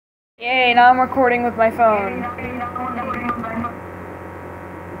Yay, now I'm recording with my phone.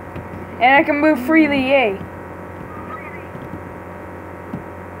 And I can move freely, yay.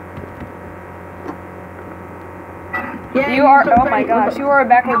 You are, oh my gosh, you are a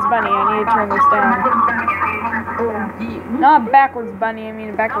backwards bunny. I need to turn this down. Not a backwards bunny, I mean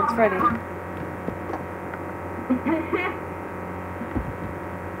a backwards Freddy.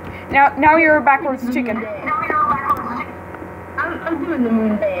 Now you're a backwards chicken. I'm doing the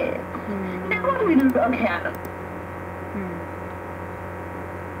moon dance. Now what do we do? Okay, Adam.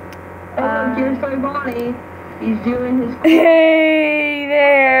 Look, here's my body. He's doing his... Hey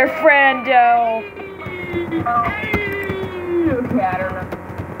there, friendo. Okay, I don't know.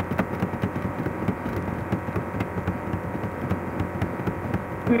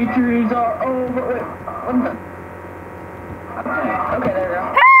 Pictures are over. Wait, okay, there we go.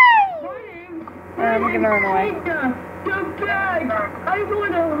 Hey! I'm gonna run away. Come back! I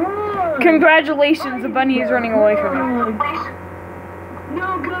want a hug! Congratulations, the bunny is running away from you.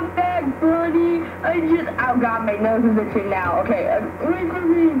 No, come back, buddy! Oh god, my nose is itching now. Okay, wait for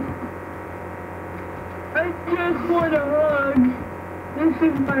me! I just want a hug! This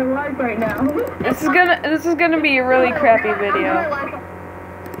is my life right now. This is gonna be a really crappy video.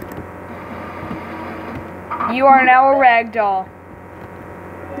 You are now a ragdoll.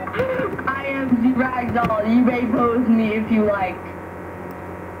 I am the ragdoll. You may pose me if you like.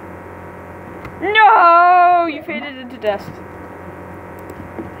 No! You faded into dust.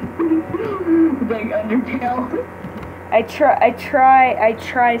 Like Undertale. I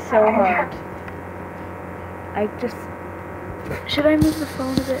try so hard. I just... Should I move the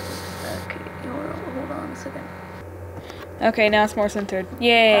phone a bit? Okay, hold on a second. Okay, now it's more centered.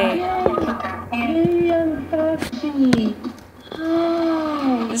 Yay!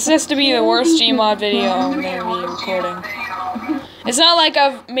 This has to be the worst Gmod video I'm gonna be recording. It's not like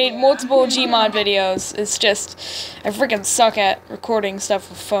I've made multiple Gmod videos, it's just I freaking suck at recording stuff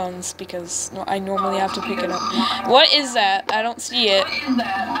with phones because I normally have to pick it up. What is that? I don't see it.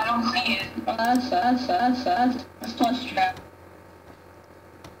 That's plus trap.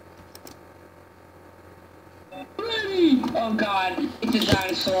 Oh god, it's a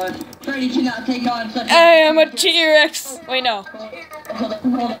dinosaur. Freddy cannot take on such a... I am a T-Rex! Wait, no. Hold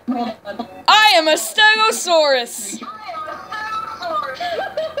on. I am a Stegosaurus!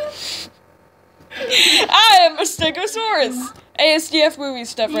 I am a Stegosaurus! ASDF movie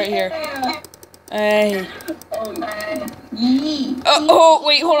stuff right here. Hey. Oh,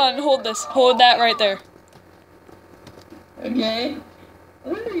 wait, hold on, hold this. Hold that right there. Okay.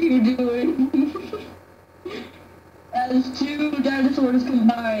 What are you doing? As two dinosaurs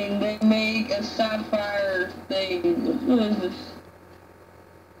combined, they make a sapphire thing. What is this?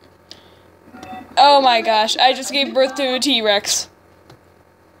 Oh my gosh, I just gave birth to a T-Rex.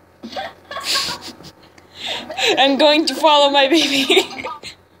 I'm going to follow my baby.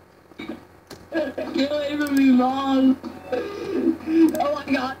 Get away from me, Mom. Oh my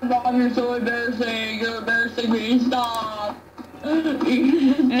god, Mom, you're so embarrassing. You're embarrassing me. Stop.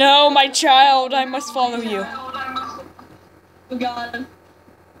 No, my child, I must follow you. Oh god.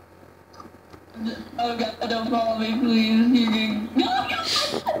 Oh god, don't follow me, please. No!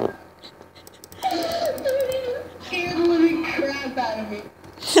 Scared the living crap out of me.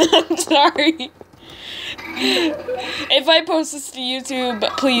 I'm sorry. If I post this to YouTube,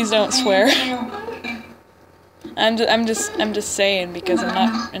 please don't swear. I'm just saying because I'm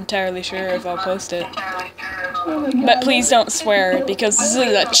not entirely sure if I'll post it. But please don't swear because this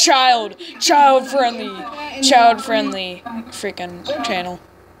is a child-friendly freaking channel.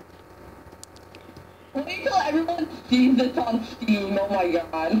 Wait till everyone sees this on Steam, oh my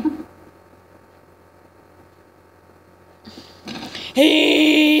god.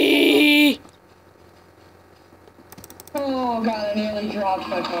 Hey! Oh god, I nearly dropped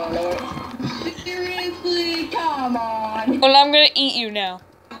my phone. Seriously? Come on. Well, I'm gonna eat you now.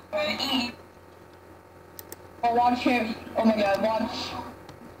 Oh, watch him. Oh my god, watch.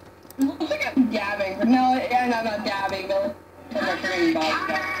 It looks like I'm dabbing, but no, I'm not dabbing, though.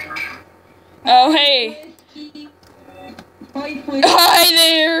 Oh, hey. Hi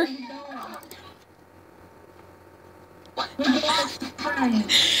there.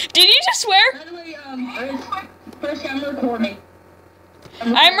 Did you just swear? By the way, first I'm recording.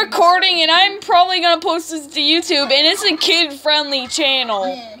 I'm recording and I'm probably gonna post this to YouTube, and it's a kid-friendly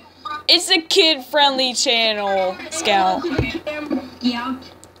channel. It's a kid-friendly channel, Scout.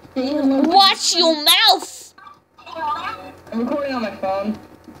 Watch your mouth! I'm recording on my phone.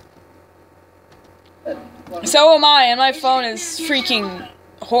 So am I, and my phone is freaking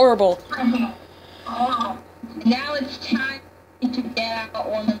horrible. Now it's time to get out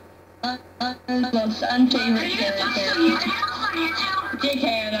one of Most unfavorite character. JK,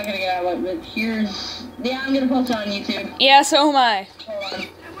 I'm not gonna get out of it, but here's... Yeah, I'm gonna post it on YouTube. Yeah, so am I. Hold on.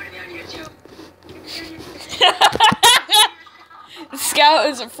 Scout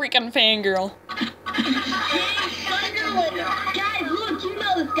is a freaking fangirl. Sunderland! Guys, look, you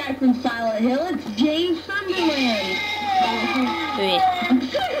know this guy from Silent Hill. It's James Sunderland.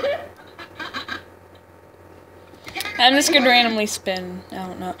 I'm just gonna randomly spin. I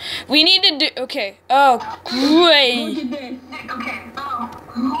don't know. We need to do. Okay. Oh, great. Look at this. Okay. Oh,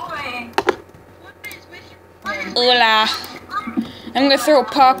 boy. Hola. I'm gonna throw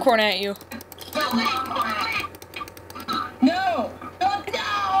popcorn at you. No! Oh, no!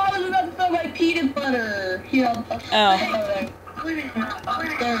 I was about to throw my peanut butter. Here, I'll Oh. there we go.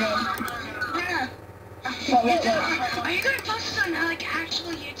 What? Are you gonna post this on like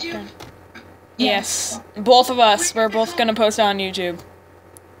actual YouTube? Yes. Both of us. We're both gonna post it on YouTube.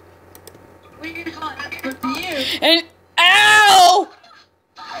 What are you gonna call it? You. And ow!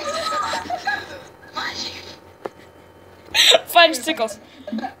 Fudge tickles.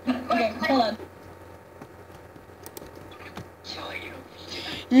 Okay, hold on.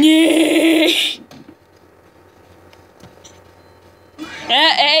 Yeah.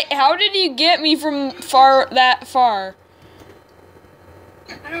 Hey, how did you get me from that far?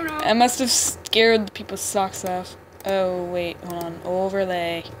 I don't know. I must have scared the people's socks off. Oh wait, hold on.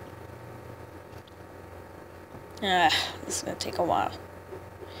 Overlay. Ah, this is gonna take a while.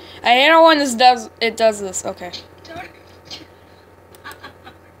 I hate it when this does this. Okay.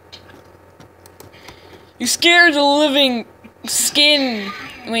 You scared the living skin.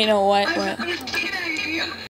 Wait, no, what?